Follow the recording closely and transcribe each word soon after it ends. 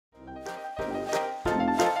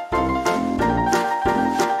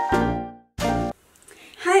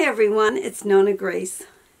everyone, it's NonnaGrace,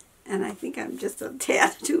 and I think I'm just a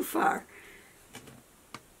tad too far.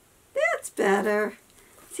 That's better.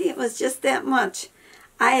 See, it was just that much.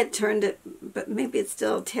 I had turned it, but maybe it's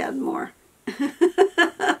still a tad more.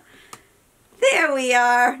 There we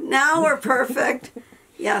are. Now we're perfect.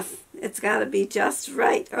 Yes, it's got to be just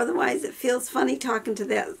right. Otherwise, it feels funny talking to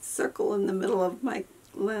that circle in the middle of my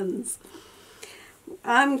lens.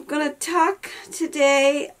 I'm going to talk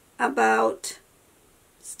today about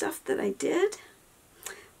stuff that I did,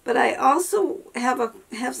 but I also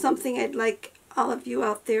have something I'd like all of you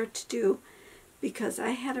out there to do, because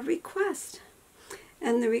I had a request,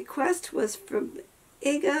 and the request was from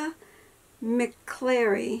Iga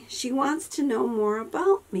McClary. She wants to know more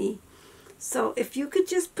about me. So if you could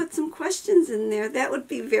just put some questions in there, that would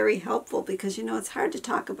be very helpful, because you know it's hard to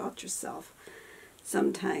talk about yourself.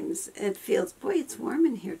 Sometimes it feels, boy, it's warm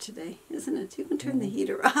in here today, isn't it? You can turn the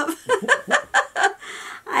heater off.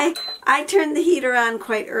 I turned the heater on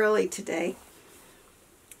quite early today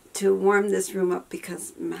to warm this room up,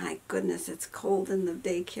 because my goodness, it's cold in the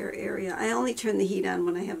daycare area. I only turn the heat on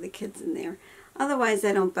when I have the kids in there. Otherwise,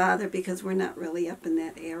 I don't bother, because we're not really up in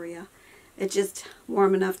that area. It's just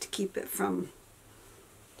warm enough to keep it from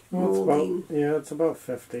molding. It's about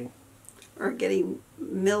 50. Or getting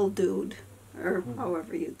mildewed, or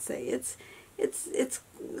however you'd say. It's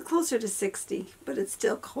closer to 60, but it's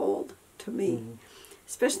still cold to me.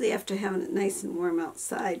 Especially after having it nice and warm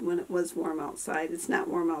outside, when it was warm outside. It's not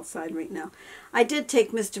warm outside right now. I did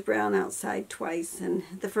take Mr. Brown outside twice, and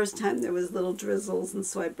the first time there was little drizzles, and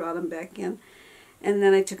so I brought him back in. And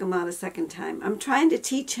then I took him out a second time. I'm trying to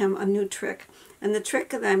teach him a new trick. And the trick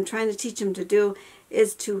that I'm trying to teach him to do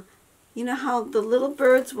is to, you know how the little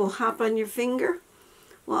birds will hop on your finger?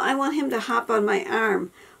 Well, I want him to hop on my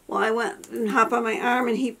arm. Well, I went and hop on my arm,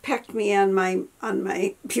 and he pecked me on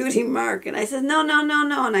my beauty mark. And I said, no, no, no,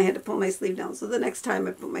 no. And I had to pull my sleeve down. So the next time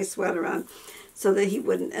I put my sweater on so that he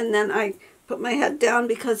wouldn't. And then I put my head down,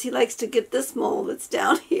 because he likes to get this mole that's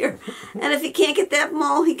down here. And if he can't get that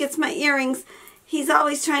mole, he gets my earrings. He's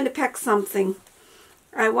always trying to peck something.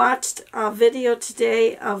 I watched a video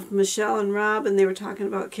today of Michelle and Rob, and they were talking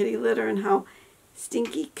about kitty litter and how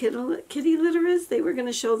stinky kitty litter is. They were going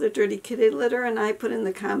to show their dirty kitty litter, and I put in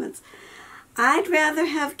the comments, I'd rather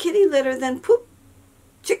have kitty litter than poop,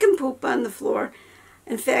 chicken poop on the floor.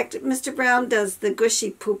 In fact, Mr. Brown does the gushy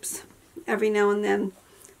poops every now and then,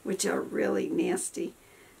 which are really nasty.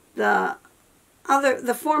 The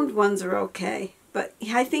formed ones are okay. But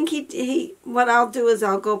I think what I'll do is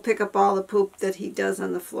I'll go pick up all the poop that he does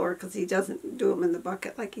on the floor, because he doesn't do them in the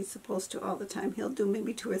bucket like he's supposed to all the time. He'll do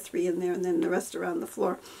maybe 2 or 3 in there, and then the rest are on the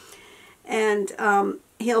floor. And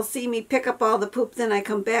he'll see me pick up all the poop, then I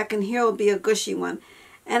come back, and here will be a gushy one.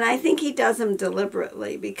 And I think he does them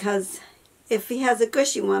deliberately, because if he has a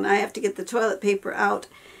gushy one, I have to get the toilet paper out,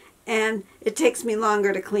 and it takes me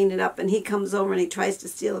longer to clean it up. And he comes over and he tries to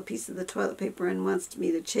steal a piece of the toilet paper and wants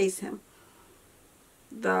me to chase him.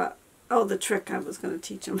 The trick I was going to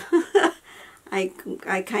teach him.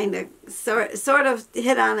 I kind of sort of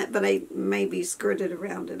hit on it, but I maybe skirted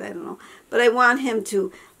around it. I don't know. But I want him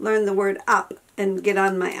to learn the word up and get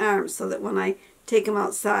on my arm, so that when I take him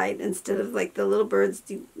outside, instead of like the little birds,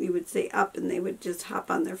 you would say up and they would just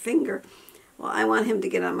hop on their finger. Well, I want him to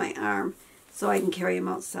get on my arm so I can carry him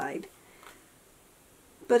outside.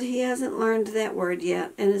 But he hasn't learned that word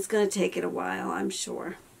yet, and it's going to take it a while, I'm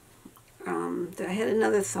sure. I had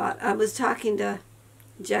another thought. I was talking to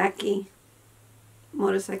Jackie,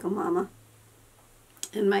 Motorcycle Mama,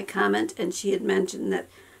 in my comment, and she had mentioned that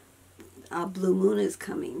a blue moon is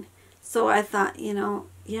coming. So I thought, you know,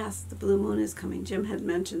 yes, the blue moon is coming. Jim had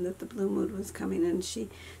mentioned that the blue moon was coming, and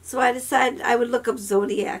so I decided I would look up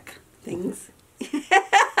zodiac things.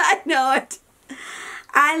 I know it.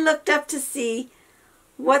 I looked up to see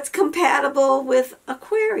what's compatible with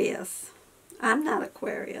Aquarius. I'm not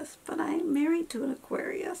Aquarius, but I'm married to an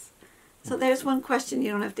Aquarius. So there's one question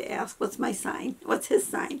you don't have to ask. What's my sign? What's his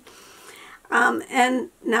sign?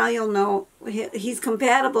 And now you'll know he's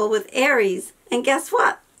compatible with Aries. And guess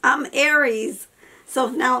what? I'm Aries.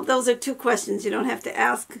 So now those are 2 questions. You don't have to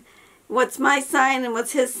ask what's my sign and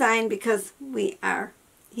what's his sign, because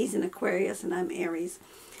he's an Aquarius and I'm Aries.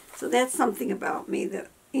 So that's something about me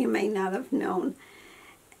that you may not have known.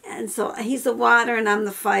 And so he's the water and I'm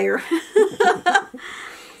the fire.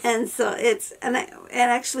 And so it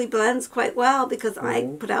actually blends quite well, because I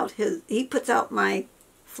put out he puts out my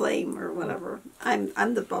flame or whatever.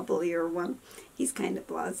 I'm the bubblier one. He's kind of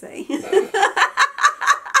blasé.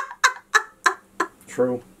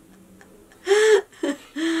 True.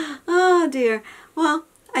 Oh dear. Well,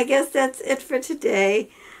 I guess that's it for today.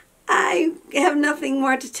 I have nothing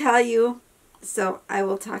more to tell you, so I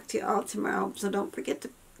will talk to you all tomorrow. So don't forget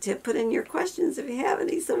to put in your questions if you have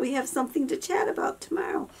any, so we have something to chat about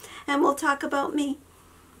tomorrow. And we'll talk about me,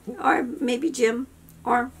 or maybe Jim,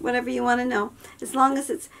 or whatever you want to know. As long as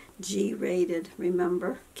it's G-rated,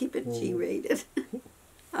 remember. Keep it G-rated.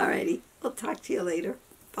 Alrighty, we'll talk to you later.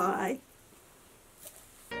 Bye.